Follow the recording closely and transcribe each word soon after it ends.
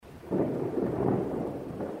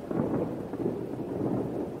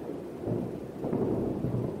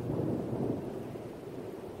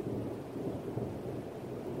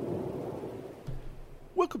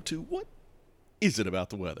Welcome to What Is It About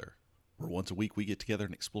the Weather? Where once a week we get together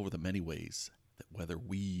and explore the many ways that weather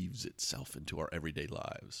weaves itself into our everyday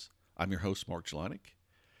lives. I'm your host, Mark Jelanic,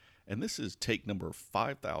 and this is take number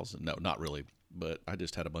 5,000. No, not really, but I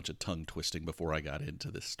just had a bunch of tongue twisting before I got into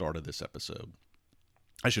the start of this episode.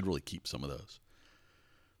 I should really keep some of those.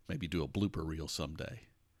 Maybe do a blooper reel someday.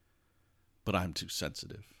 But I'm too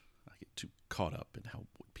sensitive. I get too caught up in how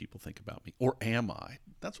people think about me. Or am I?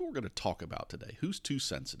 That's what we're going to talk about today. Who's too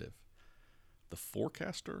sensitive? The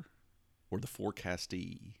forecaster or the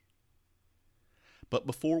forecastee? But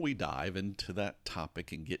before we dive into that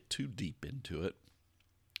topic and get too deep into it,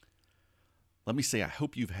 let me say I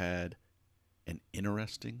hope you've had an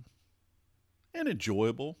interesting and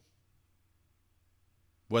enjoyable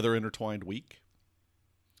weather intertwined week.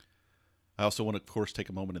 I also want to, of course, take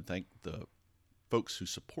a moment and thank the folks who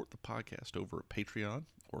support the podcast over at Patreon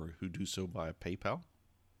or who do so via PayPal,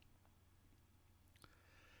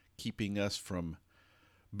 keeping us from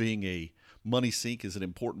being a money sink is an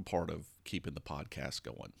important part of keeping the podcast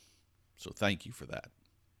going. So thank you for that.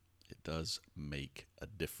 It does make a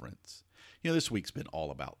difference. This week's been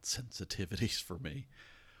all about sensitivities for me.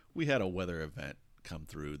 We had a weather event come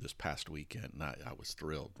through this past weekend, and I was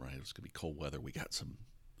thrilled, right? It was going to be cold weather. We got some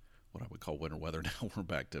what I would call winter weather now. We're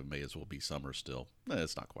back to may as well be summer still.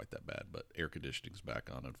 It's not quite that bad, but air conditioning's back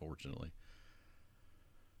on, unfortunately.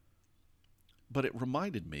 But it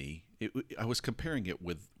reminded me, I was comparing it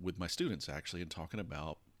with my students, actually, and talking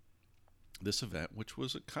about this event, which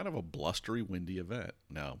was a kind of a blustery, windy event.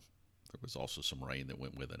 Now, there was also some rain that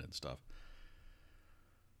went with it and stuff.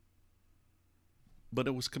 But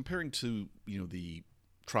it was comparing to, the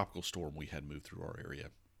tropical storm we had moved through our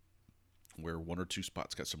area, where one or two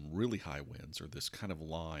spots got some really high winds, or this kind of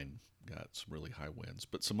line got some really high winds,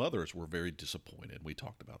 but some others were very disappointed. We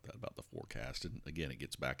talked about that, about the forecast, and again, it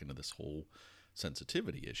gets back into this whole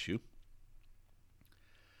sensitivity issue.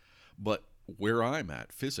 But where I'm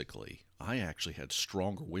at physically, I actually had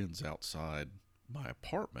stronger winds outside my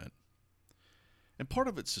apartment, and part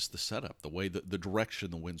of it's just the setup, the way that the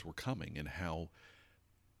direction the winds were coming, and how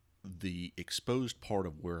the exposed part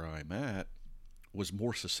of where I'm at was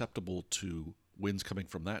more susceptible to winds coming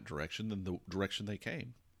from that direction than the direction they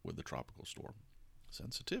came with the tropical storm.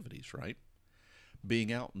 Sensitivities, right?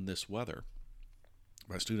 Being out in this weather,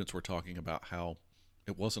 my students were talking about how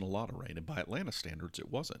it wasn't a lot of rain, and by Atlanta standards,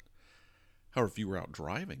 it wasn't. However, if you were out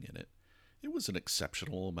driving in it, it was an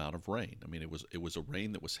exceptional amount of rain. I mean, it was a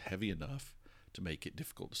rain that was heavy enough to make it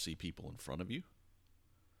difficult to see people in front of you,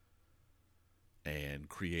 and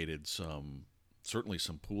created certainly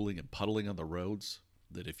some pooling and puddling on the roads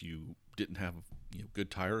that if you didn't have good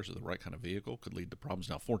tires or the right kind of vehicle could lead to problems.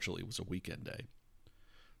 Now, fortunately, it was a weekend day,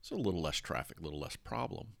 so a little less traffic, a little less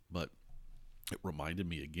problem, but it reminded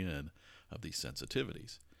me again of these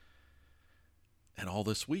sensitivities. And all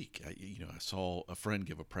this week, I saw a friend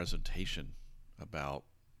give a presentation about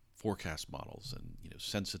forecast models and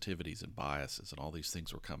sensitivities and biases, and all these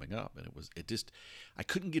things were coming up, and I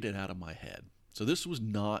couldn't get it out of my head. So this was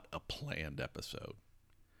not a planned episode.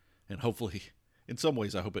 And hopefully, in some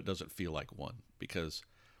ways, I hope it doesn't feel like one. Because,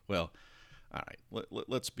 well, all right,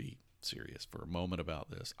 let's be serious for a moment about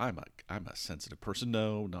this. I'm a sensitive person.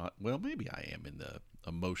 No, not, well, maybe I am in the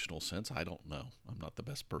emotional sense. I don't know. I'm not the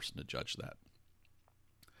best person to judge that.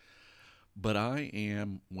 But I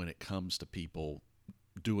am when it comes to people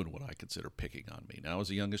doing what I consider picking on me. Now, as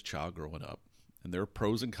a youngest child growing up, and there are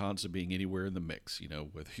pros and cons to being anywhere in the mix,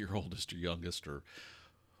 whether you're oldest or youngest or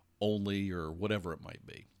only or whatever it might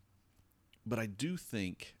be. But I do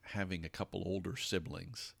think having a couple older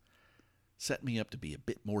siblings set me up to be a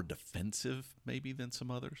bit more defensive maybe than some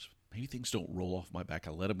others. Maybe things don't roll off my back. I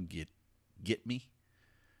let them get me.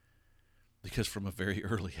 Because from a very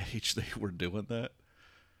early age, they were doing that.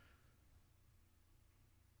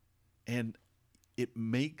 And it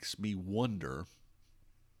makes me wonder,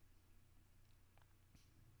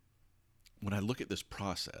 when I look at this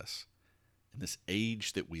process and this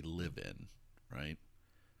age that we live in, right?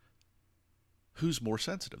 Who's more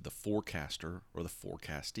sensitive, the forecaster or the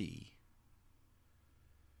forecastee?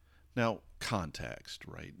 Now, context,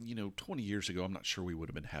 right? 20 years ago, I'm not sure we would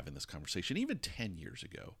have been having this conversation. Even 10 years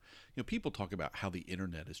ago, people talk about how the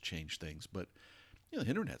internet has changed things, but the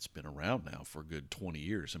internet's been around now for a good 20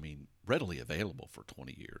 years. I mean, readily available for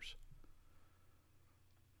 20 years.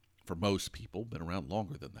 For most people, been around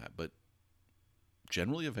longer than that, but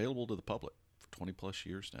generally available to the public for 20 plus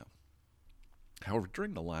years now. However,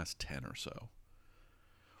 during the last 10 or so,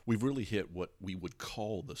 we've really hit what we would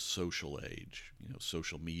call the social age,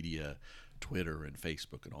 social media, Twitter and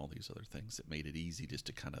Facebook and all these other things that made it easy just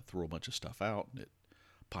to kind of throw a bunch of stuff out and it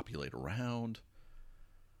populate around.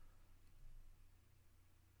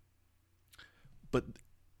 But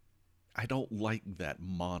I don't like that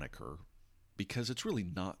moniker because it's really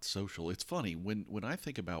not social. It's funny when I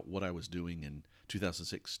think about what I was doing in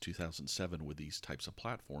 2006, 2007 with these types of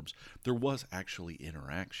platforms, there was actually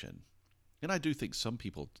interaction. And I do think some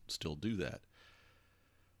people still do that.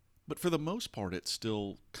 But for the most part, it's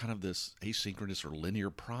still kind of this asynchronous or linear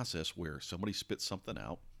process where somebody spits something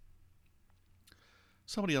out.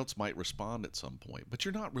 Somebody else might respond at some point, but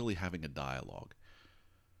you're not really having a dialogue.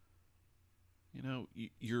 You know,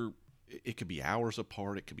 you're it could be hours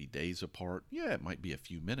apart, it could be days apart. Yeah, it might be a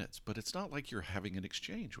few minutes, but it's not like you're having an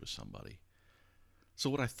exchange with somebody. So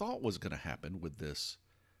what I thought was going to happen with this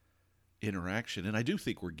interaction, and I do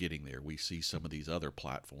think we're getting there. We see some of these other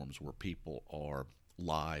platforms where people are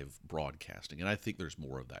live broadcasting, and I think there's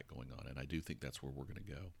more of that going on, and I do think that's where we're going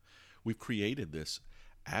to go. We've created this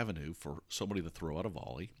avenue for somebody to throw out a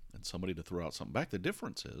volley and somebody to throw out something back. The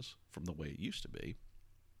difference is, from the way it used to be,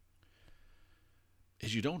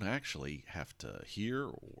 is you don't actually have to hear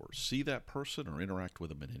or see that person or interact with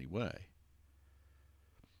them in any way.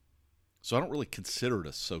 So I don't really consider it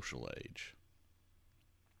a social age.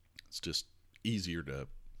 It's just easier to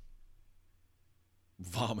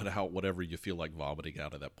vomit out whatever you feel like vomiting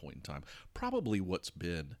out at that point in time. Probably what's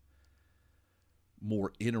been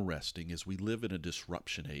more interesting is we live in a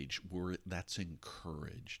disruption age where that's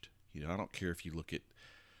encouraged. You know, I don't care if you look at,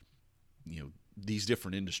 these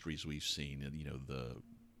different industries we've seen, and the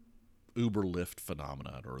Uber Lyft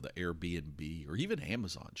phenomenon or the Airbnb or even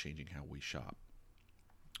Amazon changing how we shop.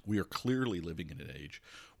 We are clearly living in an age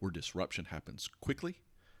where disruption happens quickly,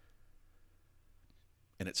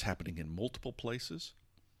 and it's happening in multiple places.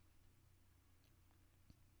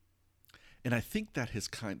 And I think that has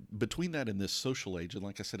between that and this social age, and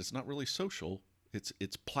like I said, it's not really social.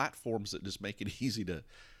 It's platforms that just make it easy to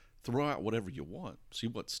throw out whatever you want, see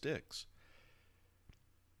what sticks.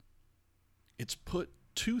 It's put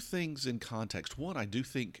two things in context. One, I do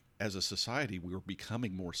think as a society we're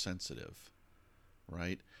becoming more sensitive,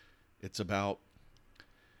 right? It's about,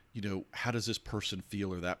 how does this person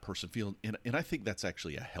feel or that person feel? And I think that's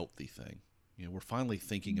actually a healthy thing. We're finally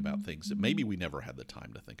thinking about things that maybe we never had the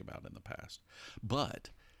time to think about in the past.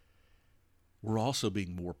 But we're also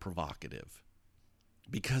being more provocative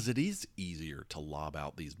because it is easier to lob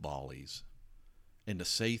out these volleys and to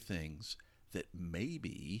say things that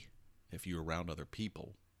maybe, if you're around other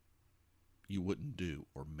people, you wouldn't do.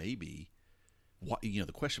 Or maybe,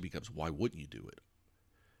 the question becomes, why wouldn't you do it?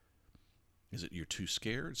 Is it you're too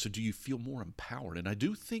scared? So do you feel more empowered? And I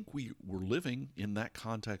do think we're living in that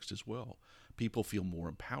context as well. People feel more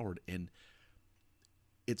empowered, and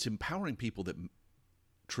it's empowering people that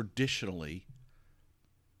traditionally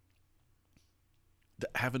the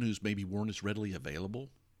avenues maybe weren't as readily available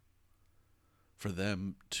for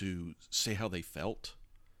them to say how they felt.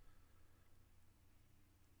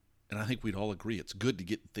 And I think we'd all agree it's good to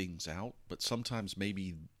get things out, but sometimes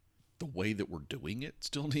maybe the way that we're doing it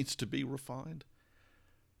still needs to be refined.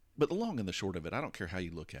 But the long and the short of it, I don't care how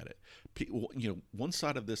you look at it. People, one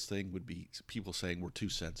side of this thing would be people saying we're too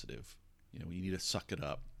sensitive. You need to suck it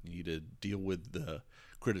up. You need to deal with the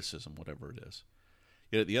criticism, whatever it is.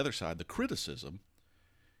 Yet at the other side, the criticism,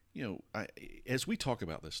 as we talk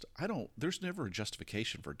about this, there's never a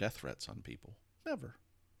justification for death threats on people. Never.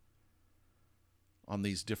 On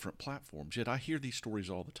these different platforms. Yet I hear these stories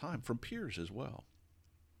all the time from peers as well.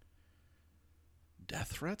 Death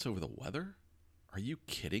threats over the weather? Are you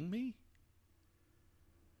kidding me?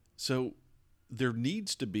 So there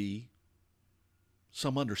needs to be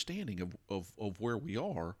some understanding of where we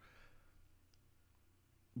are.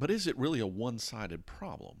 But is it really a one-sided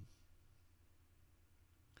problem?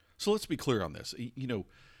 So let's be clear on this.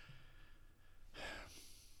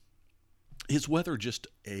 Is weather just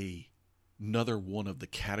another one of the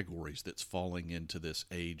categories that's falling into this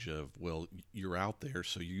age of, well, you're out there,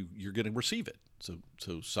 so you're going to receive it.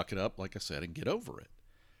 So suck it up, like I said, and get over it.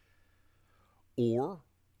 Or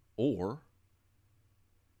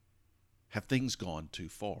have things gone too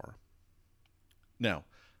far? Now,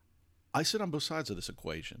 I sit on both sides of this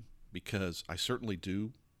equation because I certainly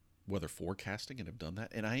do weather forecasting and have done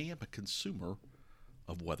that, and I am a consumer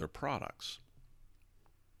of weather products.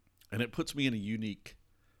 And it puts me in a unique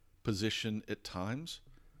position at times.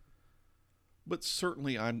 But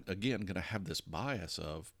certainly I'm, again, going to have this bias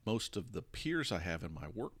of most of the peers I have in my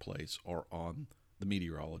workplace are on the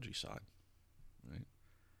meteorology side. Right?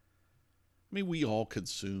 I mean, we all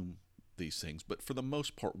consume these things, but for the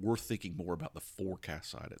most part, we're thinking more about the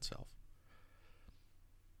forecast side itself.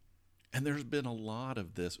 And there's been a lot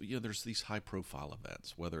of this. There's these high-profile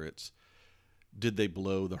events, whether it's did they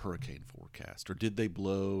blow the hurricane forecast or did they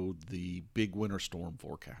blow the big winter storm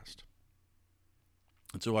forecast?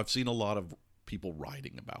 And so I've seen a lot of people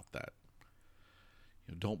writing about that.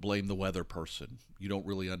 Don't blame the weather person. You don't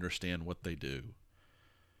really understand what they do.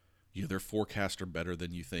 Their forecasts are better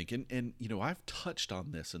than you think. And I've touched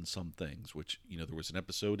on this in some things, which, there was an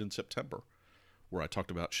episode in September where I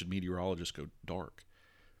talked about should meteorologists go dark.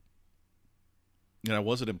 And I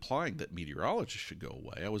wasn't implying that meteorologists should go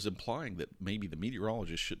away. I was implying that maybe the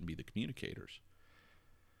meteorologists shouldn't be the communicators.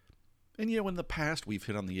 And, in the past, we've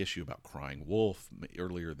hit on the issue about crying wolf.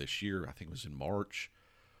 Earlier this year, I think it was in March,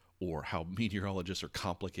 or how meteorologists are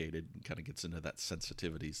complicated, and kind of gets into that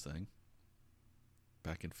sensitivities thing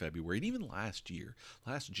back in February. And even last June,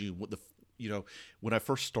 when I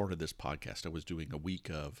first started this podcast, I was doing a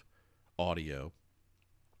week of audio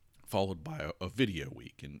followed by a video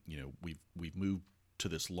week. And, we've moved to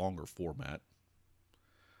this longer format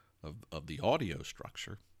of the audio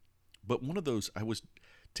structure. But one of those, I was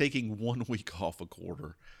taking 1 week off a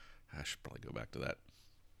quarter. I should probably go back to that.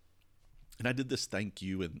 And I did this thank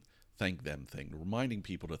you and thank them thing, reminding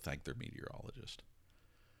people to thank their meteorologist.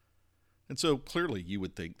 And so clearly you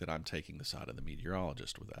would think that I'm taking the side of the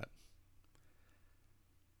meteorologist with that.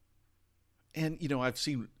 And, I've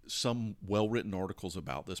seen some well-written articles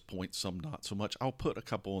about this point, some not so much. I'll put a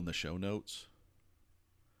couple in the show notes.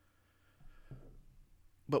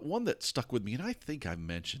 But one that stuck with me, and I think I've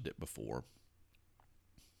mentioned it before,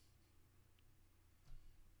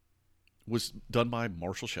 was done by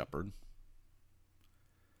Marshall Shepard.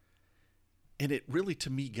 And it really, to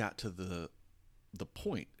me, got to the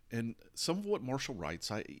point. And some of what Marshall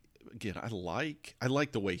writes, I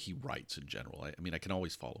like the way he writes in general. I mean, I can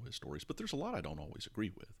always follow his stories, but there's a lot I don't always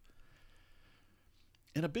agree with.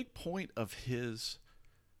 And a big point of his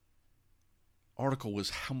article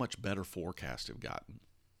was how much better forecasts have gotten.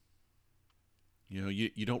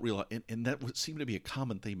 You don't realize, and that would seem to be a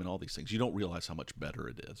common theme in all these things. You don't realize how much better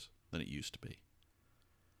it is than it used to be.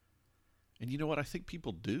 And you know what? I think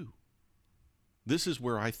people do. This is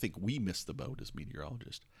where I think we miss the boat as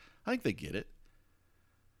meteorologists. I think they get it.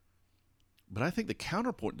 But I think the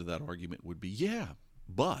counterpoint to that argument would be, yeah,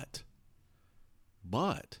 but,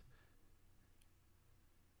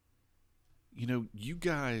 you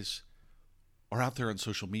guys are out there on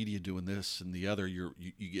social media doing this and the other. You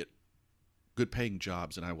get good paying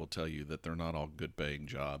jobs, and I will tell you that they're not all good paying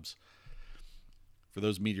jobs. For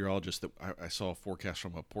those meteorologists that I saw a forecast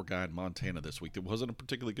from a poor guy in Montana this week that wasn't a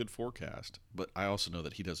particularly good forecast, but I also know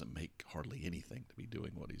that he doesn't make hardly anything to be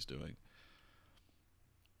doing what he's doing.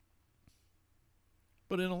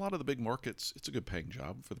 But in a lot of the big markets, it's a good paying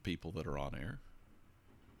job for the people that are on air,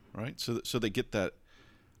 right? So they get that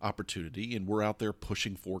opportunity, and we're out there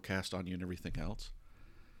pushing forecast on you and everything else.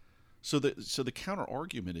 So the counter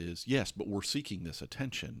argument is, yes, but we're seeking this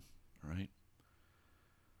attention, right?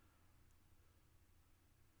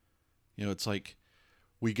 It's like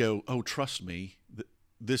we go, oh, trust me,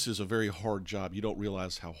 this is a very hard job. You don't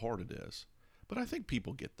realize how hard it is. But I think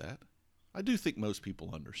people get that. I do think most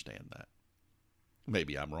people understand that.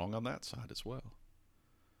 Maybe I'm wrong on that side as well.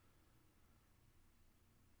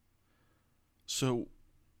 So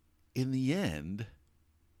in the end,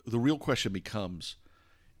 the real question becomes,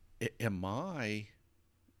 am I,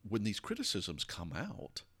 when these criticisms come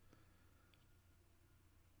out,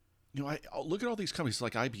 I look at all these companies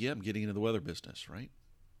like IBM getting into the weather business, right?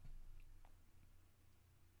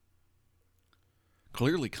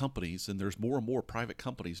 Clearly companies, and there's more and more private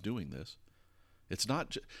companies doing this. It's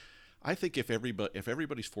not I think if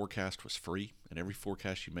everybody's forecast was free and every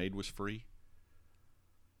forecast you made was free,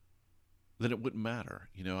 then it wouldn't matter.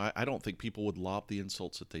 I don't think people would lob the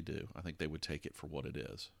insults that they do. I think they would take it for what it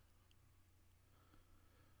is.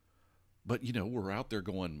 But, we're out there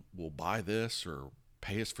going, we'll buy this or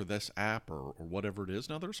pay us for this app or whatever it is.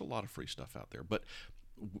 Now, there's a lot of free stuff out there, but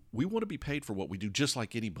we want to be paid for what we do just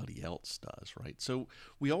like anybody else does, right? So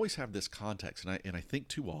we always have this context, and I think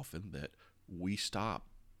too often that we stop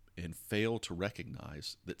and fail to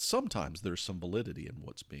recognize that sometimes there's some validity in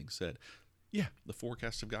what's being said. Yeah, the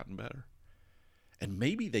forecasts have gotten better. And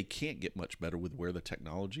maybe they can't get much better with where the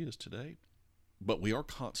technology is today, but we are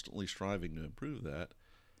constantly striving to improve that.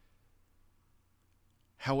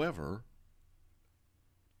 However,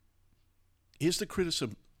 is the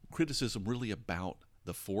criticism really about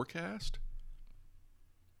the forecast?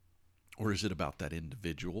 Or is it about that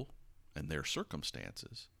individual and their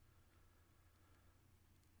circumstances?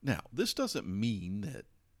 Now, this doesn't mean that,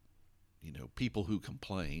 people who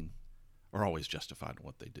complain are always justified in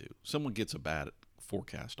what they do. Someone gets a bad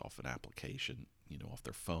forecast off an application, off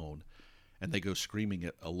their phone, and they go screaming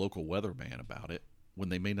at a local weatherman about it when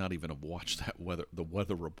they may not even have watched the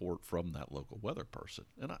weather report from that local weather person.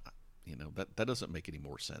 And that doesn't make any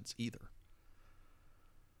more sense either.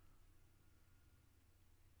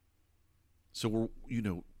 So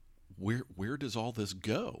where does all this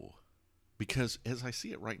go? Because as I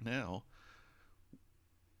see it right now,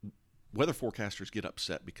 weather forecasters get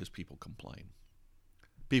upset because people complain.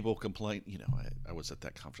 People complain, I was at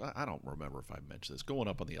that conference. I don't remember if I mentioned this. Going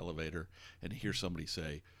up on the elevator and hear somebody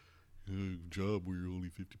say, job where you're only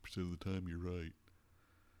 50% of the time you're right.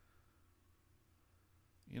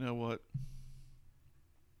 You know what?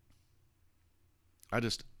 I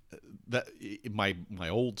just, that my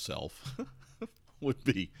old self would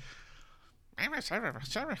be, but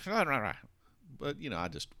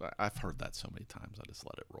I've heard that so many times. I just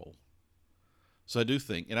let it roll. So I do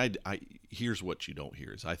think, and I here's what you don't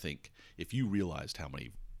hear is I think if you realized how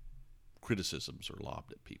many criticisms are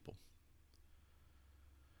lobbed at people,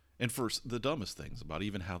 and for the dumbest things about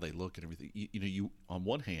even how they look and everything, you on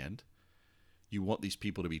one hand, you want these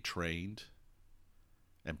people to be trained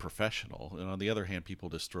and professional, and on the other hand, people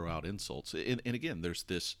just throw out insults. And again, there's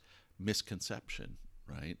this misconception,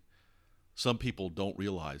 right? Some people don't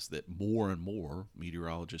realize that more and more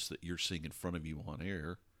meteorologists that you're seeing in front of you on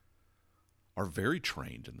air are very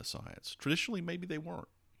trained in the science. Traditionally, maybe they weren't,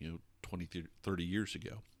 20, 30 years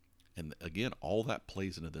ago. And again, all that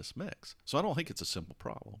plays into this mix. So I don't think it's a simple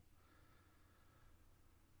problem.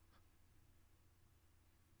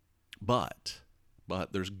 But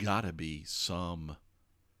there's got to be some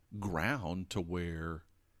ground to where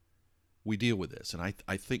we deal with this. And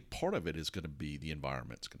I think part of it is going to be the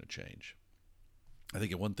environment's going to change. I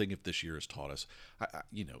think one thing if this year has taught us,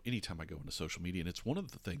 anytime I go into social media, and it's one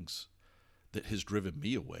of the things that has driven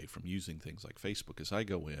me away from using things like Facebook, is I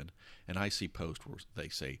go in and I see posts where they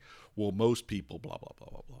say, well, most people blah, blah, blah,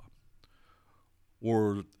 blah, blah.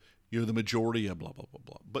 Or, the majority of blah, blah, blah,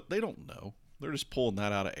 blah. But they don't know. They're just pulling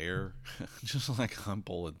that out of air, just like I'm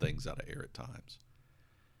pulling things out of air at times.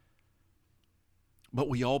 But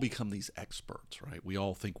we all become these experts, right? We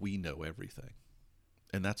all think we know everything.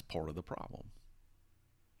 And that's part of the problem.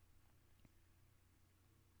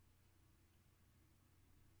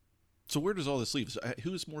 So where does all this leave us?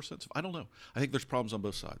 Who is more sensitive? I don't know. I think there's problems on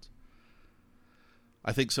both sides.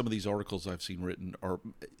 I think some of these articles I've seen written are,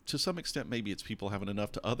 to some extent, maybe it's people having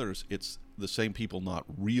enough. To others, it's the same people not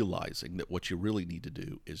realizing that what you really need to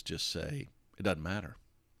do is just say, it doesn't matter.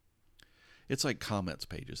 It's like comments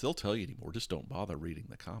pages. They'll tell you anymore, just don't bother reading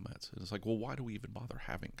the comments. And it's like, well, why do we even bother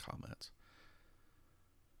having comments?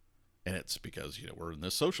 And it's because, we're in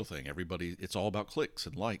this social thing. Everybody, it's all about clicks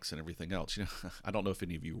and likes and everything else. I don't know if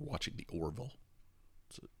any of you are watching The Orville.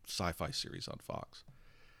 It's a sci-fi series on Fox.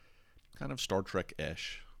 Kind of Star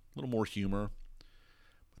Trek-ish, a little more humor.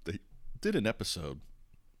 But they did an episode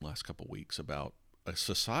last couple of weeks about a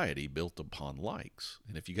society built upon likes.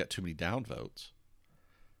 And if you got too many downvotes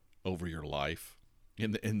over your life,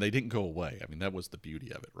 and they didn't go away. I mean, that was the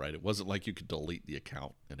beauty of it, right? It wasn't like you could delete the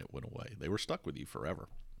account and it went away. They were stuck with you forever.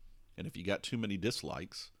 And if you got too many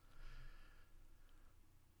dislikes,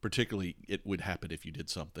 particularly it would happen if you did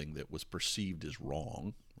something that was perceived as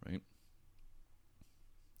wrong, right?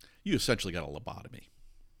 You essentially got a lobotomy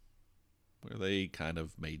where they kind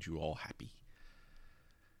of made you all happy,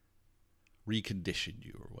 reconditioned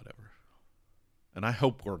you or whatever. And I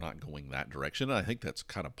hope we're not going that direction. And I think that's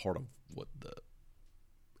kind of part of what the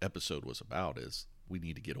episode was about, is we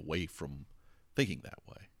need to get away from thinking that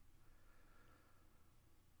way.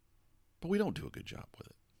 But we don't do a good job with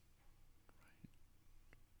it.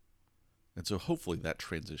 And so hopefully that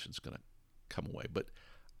transition is going to come away. But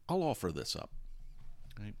I'll offer this up.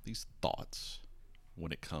 Right? These thoughts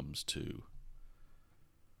when it comes to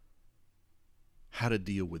how to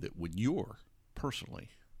deal with it when you're personally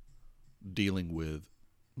dealing with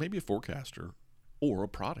maybe a forecaster or a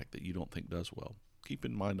product that you don't think does well. Keep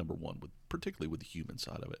in mind, number one, particularly with the human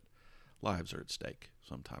side of it, lives are at stake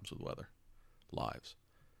sometimes with weather. Lives.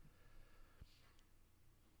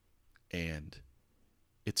 And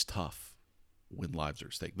it's tough when lives are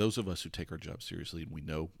at stake. Those of us who take our job seriously and we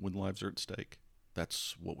know when lives are at stake,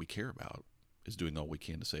 that's what we care about, is doing all we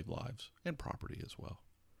can to save lives and property as well.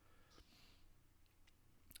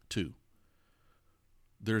 2,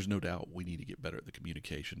 there's no doubt we need to get better at the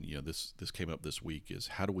communication. This came up this week, is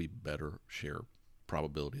how do we better share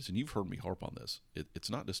probabilities? And you've heard me harp on this.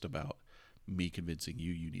 It's not just about me convincing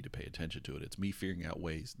you need to pay attention to it. It's me figuring out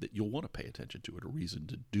ways that you'll want to pay attention to it, a reason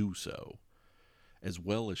to do so, as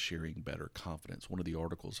well as sharing better confidence. One of the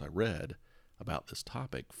articles I read about this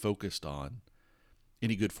topic focused on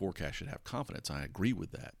any good forecast should have confidence. I agree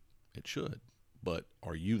with that. It should. But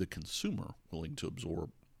are you, the consumer, willing to absorb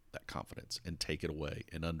that confidence and take it away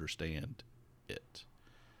and understand it?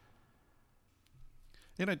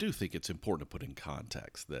 And I do think it's important to put in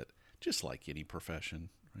context that just like any profession,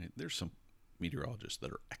 right, there's some meteorologists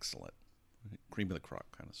that are excellent, right? Cream of the crop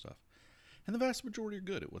kind of stuff. And the vast majority are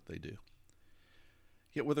good at what they do.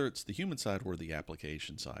 Yet whether it's the human side or the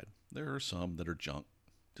application side, there are some that are junk,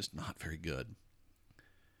 just not very good.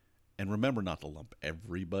 And remember not to lump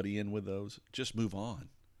everybody in with those. Just move on.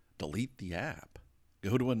 Delete the app.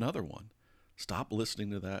 Go to another one. Stop listening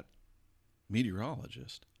to that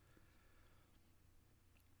meteorologist.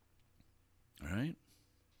 All right?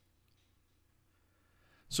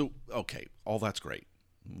 So, okay, all that's great.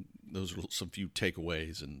 Those are some few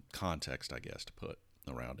takeaways and context, I guess, to put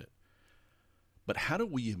around it. But how do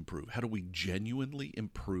we improve? How do we genuinely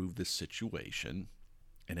improve the situation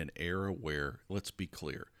in an era where, let's be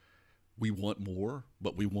clear, we want more,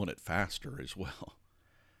 but we want it faster as well?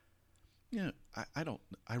 Yeah,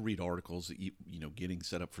 I read articles that, getting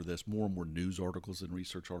set up for this, more and more news articles than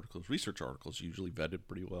research articles. Research articles usually vetted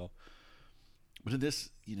pretty well. But in this,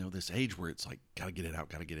 this age where it's like, got to get it out,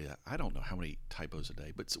 I don't know how many typos a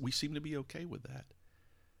day, but we seem to be okay with that,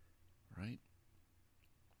 right?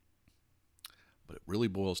 But it really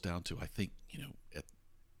boils down to, I think, at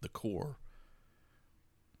the core,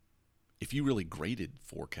 if you really graded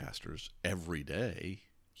forecasters every day,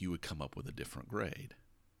 you would come up with a different grade.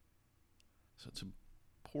 So it's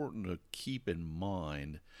important to keep in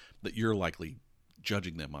mind that you're likely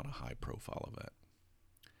judging them on a high-profile event.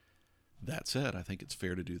 That said, I think it's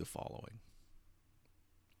fair to do the following.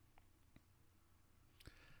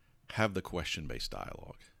 Have the question-based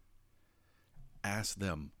dialogue. Ask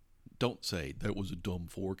them. Don't say, that was a dumb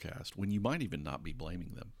forecast, when you might even not be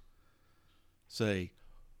blaming them. Say,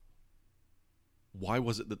 why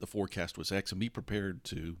was it that the forecast was X? And be prepared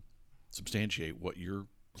to substantiate what you're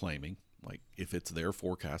claiming. Like, if it's their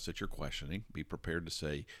forecast that you're questioning, be prepared to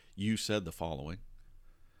say, you said the following,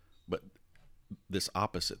 but this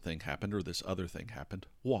opposite thing happened or this other thing happened.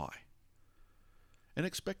 Why? And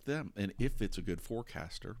expect them, and if it's a good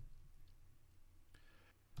forecaster,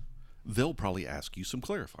 they'll probably ask you some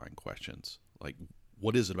clarifying questions. Like,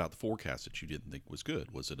 what is it about the forecast that you didn't think was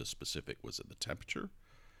good? Was it the temperature?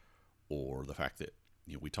 Or the fact that,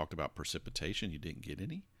 we talked about precipitation, you didn't get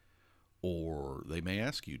any? Or they may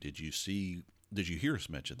ask you, did you hear us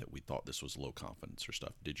mention that we thought this was low confidence or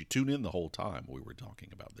stuff? Did you tune in the whole time we were talking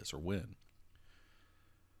about this, or when?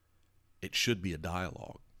 It should be a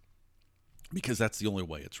dialogue, because that's the only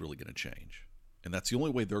way it's really going to change. And that's the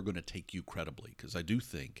only way they're going to take you credibly, because I do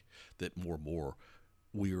think that more and more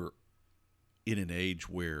we're in an age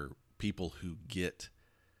where people who get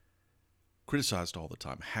criticized all the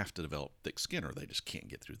time have to develop thick skin, or they just can't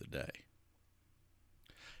get through the day.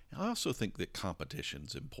 I also think that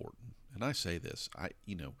competition's important. And I say this,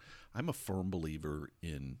 I'm a firm believer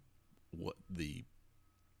in what the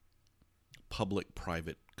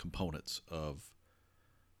public-private components of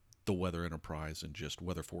the weather enterprise and just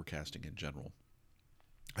weather forecasting in general.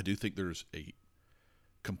 I do think there's a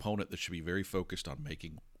component that should be very focused on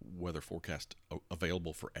making weather forecast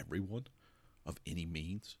available for everyone of any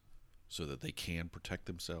means so that they can protect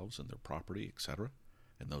themselves and their property, etc.,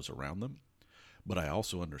 and those around them. But I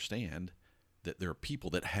also understand that there are people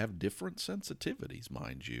that have different sensitivities,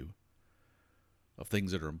 mind you, of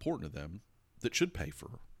things that are important to them that should pay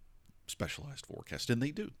for specialized forecast, and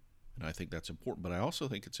they do. And I think that's important. But I also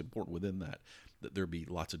think it's important within that there be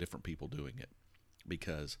lots of different people doing it,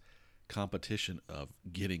 because competition of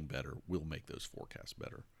getting better will make those forecasts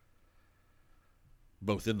better,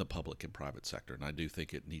 both in the public and private sector. And I do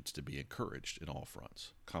think it needs to be encouraged in all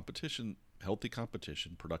fronts. Competition, healthy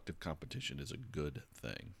competition, productive competition is a good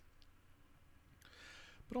thing.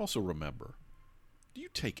 But also remember, do you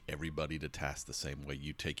take everybody to task the same way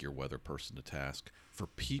you take your weather person to task? For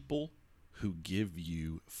people who give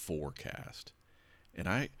you forecast,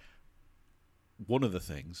 and one of the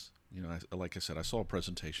things, like I said, I saw a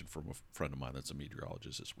presentation from a friend of mine that's a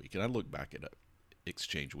meteorologist this week, and I looked back at an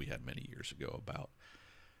exchange we had many years ago about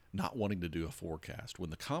not wanting to do a forecast when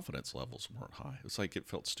the confidence levels weren't high. It's like it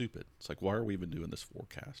felt stupid. It's like, why are we even doing this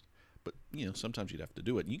forecast? But, sometimes you'd have to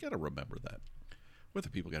do it, and you got to remember that. Weather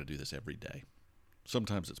people got to do this every day.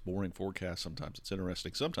 Sometimes it's boring forecast, sometimes it's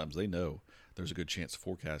interesting, sometimes they know there's a good chance the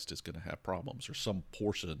forecast is going to have problems, or some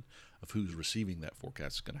portion of who's receiving that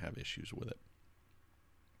forecast is going to have issues with it.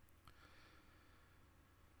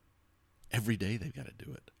 Every day they've got to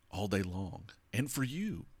do it, all day long. And for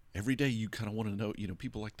you, every day you kind of want to know,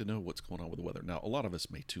 people like to know what's going on with the weather. Now, a lot of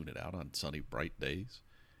us may tune it out on sunny, bright days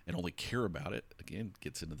and only care about it. Again,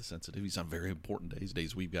 gets into the sensitivities on very important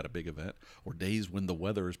days we've got a big event, or days when the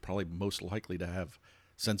weather is probably most likely to have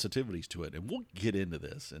sensitivities to it. And we'll get into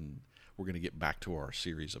this, and we're going to get back to our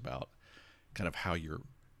series about kind of how your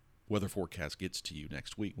weather forecast gets to you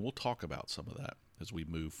next week. And we'll talk about some of that as we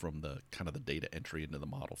move from the kind of the data entry into the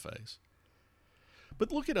model phase.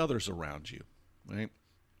 But look at others around you, right?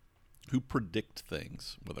 Who predict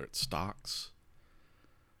things, whether it's stocks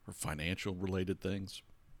or financial related things,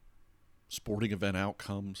 sporting event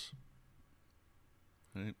outcomes,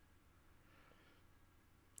 right?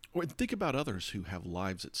 Or think about others who have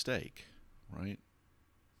lives at stake, right?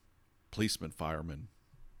 Policemen, firemen,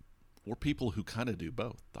 or people who kind of do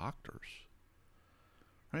both, doctors,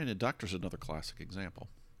 right? And a doctor's another classic example.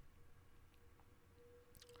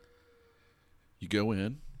 You go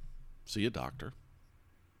in, see a doctor,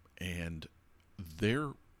 and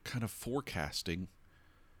they're kind of forecasting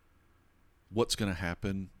what's going to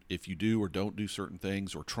happen if you do or don't do certain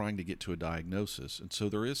things, or trying to get to a diagnosis. And so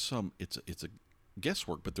there is some, it's a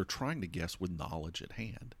guesswork, but they're trying to guess with knowledge at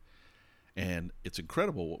hand. And it's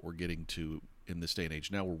incredible what we're getting to in this day and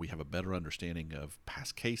age now, where we have a better understanding of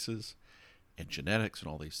past cases and genetics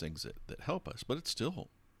and all these things that help us, but it's still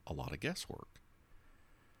a lot of guesswork.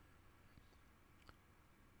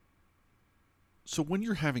 So when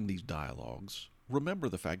you're having these dialogues, remember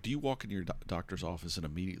the fact, do you walk into your doctor's office and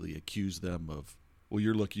immediately accuse them of, well,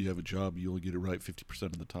 you're lucky you have a job, you only get it right 50%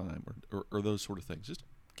 of the time, or those sort of things? Just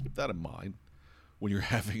keep that in mind when you're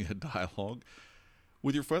having a dialogue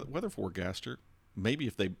with your weather forecaster. Maybe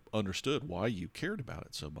if they understood why you cared about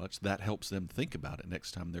it so much, that helps them think about it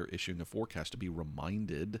next time they're issuing a forecast, to be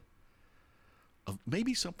reminded of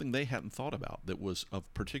maybe something they hadn't thought about that was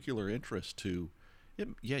of particular interest to it.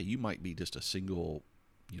 Yeah, you might be just a single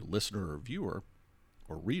listener or viewer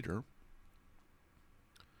or reader,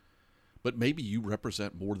 but maybe you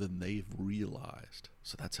represent more than they've realized.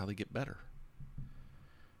 So that's how they get better.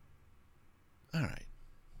 All right.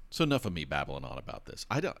 So enough of me babbling on about this.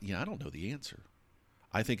 I don't know the answer.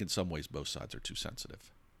 I think in some ways both sides are too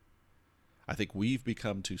sensitive. I think we've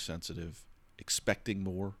become too sensitive, expecting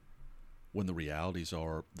more, when the realities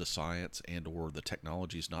are the science and or the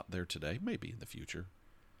technology is not there today, maybe in the future.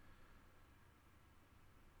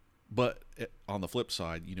 But on the flip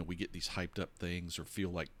side, we get these hyped up things, or feel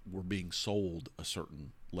like we're being sold a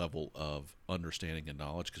certain level of understanding and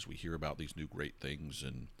knowledge because we hear about these new great things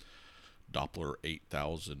and Doppler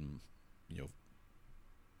 8000,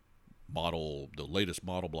 model, the latest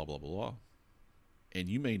model, blah, blah, blah, blah. And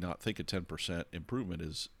you may not think a 10% improvement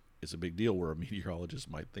is a big deal, where a meteorologist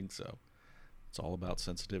might think so. It's all about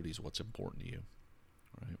sensitivities, what's important to you,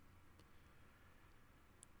 right?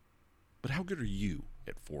 But how good are you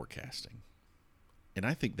at forecasting? And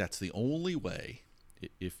I think that's the only way.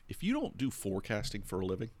 If you don't do forecasting for a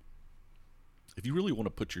living, if you really want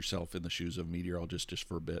to put yourself in the shoes of a meteorologist just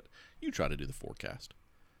for a bit, you try to do the forecast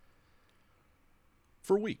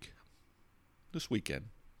for a week. This weekend,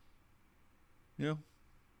 do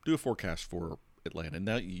a forecast for Atlanta.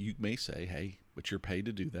 Now you may say, hey, but you're paid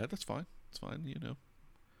to do that. That's fine. It's fine,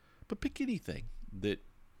 But pick anything that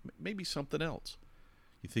maybe something else.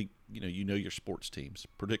 You think, you know your sports teams.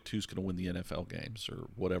 Predict who's going to win the NFL games or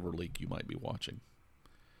whatever league you might be watching,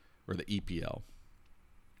 or the EPL,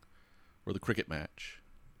 or the cricket match,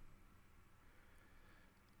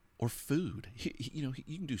 or food. You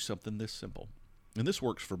can do something this simple. And this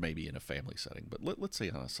works for maybe in a family setting, but let's say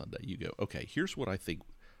on a Sunday you go, okay, here's what I think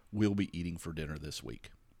we'll be eating for dinner this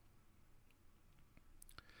week.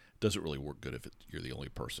 Doesn't really work good if you're the only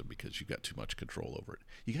person, because you've got too much control over it.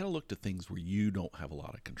 You got to look to things where you don't have a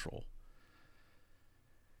lot of control.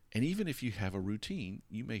 And even if you have a routine,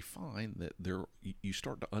 you may find that you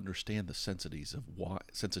start to understand the sensitivities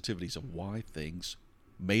of why things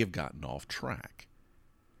may have gotten off track.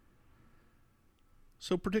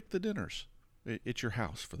 So predict the dinners at your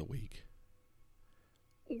house for the week.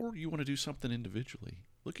 Or you want to do something individually.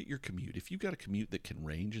 Look at your commute. If you've got a commute that can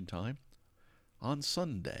range in time, on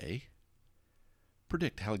Sunday,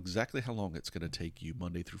 predict exactly how long it's going to take you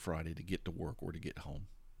Monday through Friday to get to work or to get home.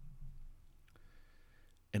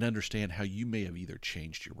 And understand how you may have either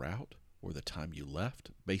changed your route or the time you left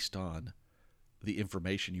based on the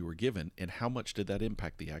information you were given, and how much did that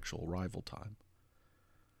impact the actual arrival time.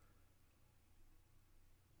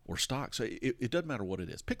 Or stocks. It doesn't matter what it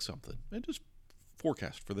is. Pick something and just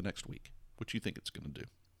forecast for the next week what you think it's going to do.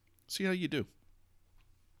 See how you do.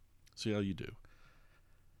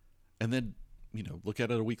 And then, look at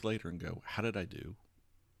it a week later and go, how did I do?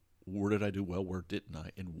 Where did I do well? Where didn't I?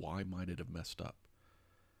 And why might it have messed up?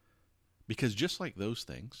 Because just like those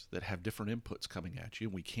things that have different inputs coming at you,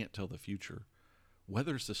 and we can't tell the future,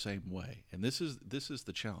 weather's the same way. And this is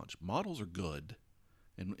the challenge. Models are good.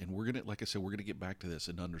 And we're going to, like I said, we're going to get back to this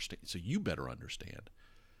and understand. So you better understand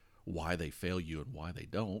why they fail you and why they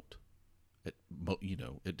don't at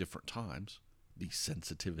different times. These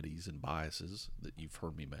sensitivities and biases that you've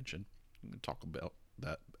heard me mention. I'm going to talk about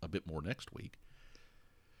that a bit more next week.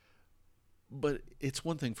 But it's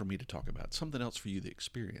one thing for me to talk about, something else for you to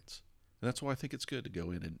experience. And that's why I think it's good to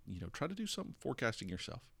go in and, try to do some forecasting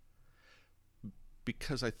yourself.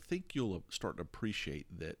 Because I think you'll start to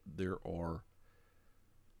appreciate that there are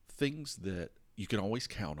things that you can always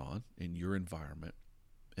count on in your environment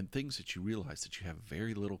and things that you realize that you have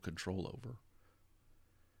very little control over.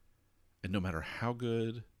 And no matter how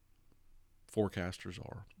good forecasters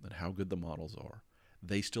are and how good the models are,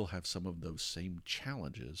 they still have some of those same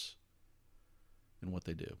challenges in what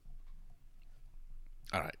they do.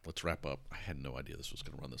 All right, let's wrap up. I had no idea this was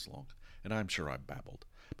going to run this long, and I'm sure I babbled,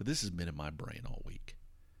 but this has been in my brain all week.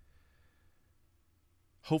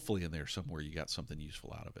 Hopefully in there somewhere you got something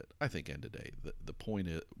useful out of it. I think end of day,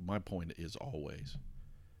 my point is always,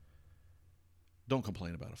 don't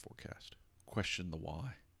complain about a forecast. Question the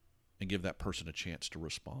why, and give that person a chance to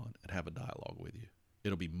respond and have a dialogue with you.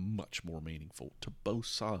 It'll be much more meaningful to both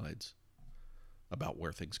sides about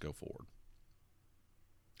where things go forward.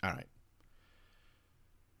 All right.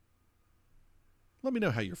 Let me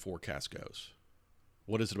know how your forecast goes.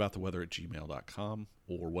 What is it about the weather at gmail.com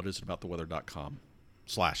or what is it about the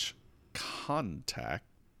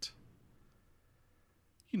weather.com/contact.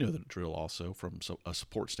 You know the drill also from a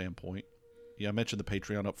support standpoint. Yeah, I mentioned the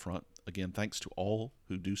Patreon up front. Again, thanks to all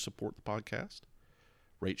who do support the podcast.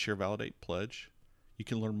 Rate, share, validate, pledge. You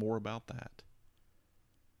can learn more about that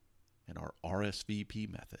and our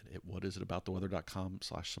RSVP method at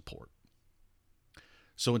whatisitabouttheweather.com/support.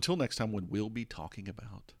 So until next time, when we'll be talking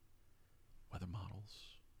about weather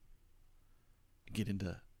models, get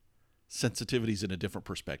into sensitivities in a different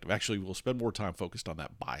perspective. Actually, we'll spend more time focused on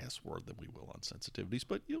that bias word than we will on sensitivities,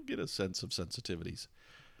 but you'll get a sense of sensitivities.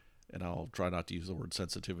 And I'll try not to use the word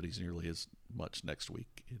sensitivities nearly as much next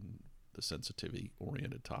week in the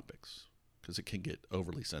sensitivity-oriented topics, because it can get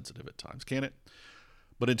overly sensitive at times, can it?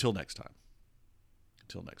 But until next time,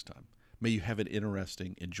 may you have an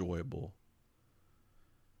interesting, enjoyable,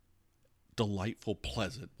 delightful,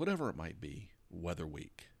 pleasant, whatever it might be, weather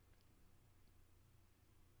week.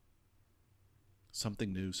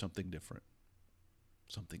 Something new, something different,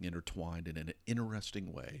 something intertwined in an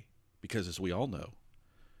interesting way, because as we all know,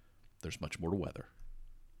 there's much more to weather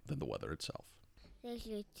than the weather itself. This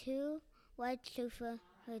is Two White Sofa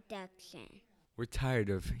Production. We're tired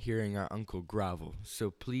of hearing our Uncle grovel, so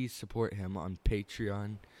please support him on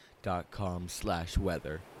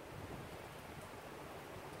patreon.com/weather.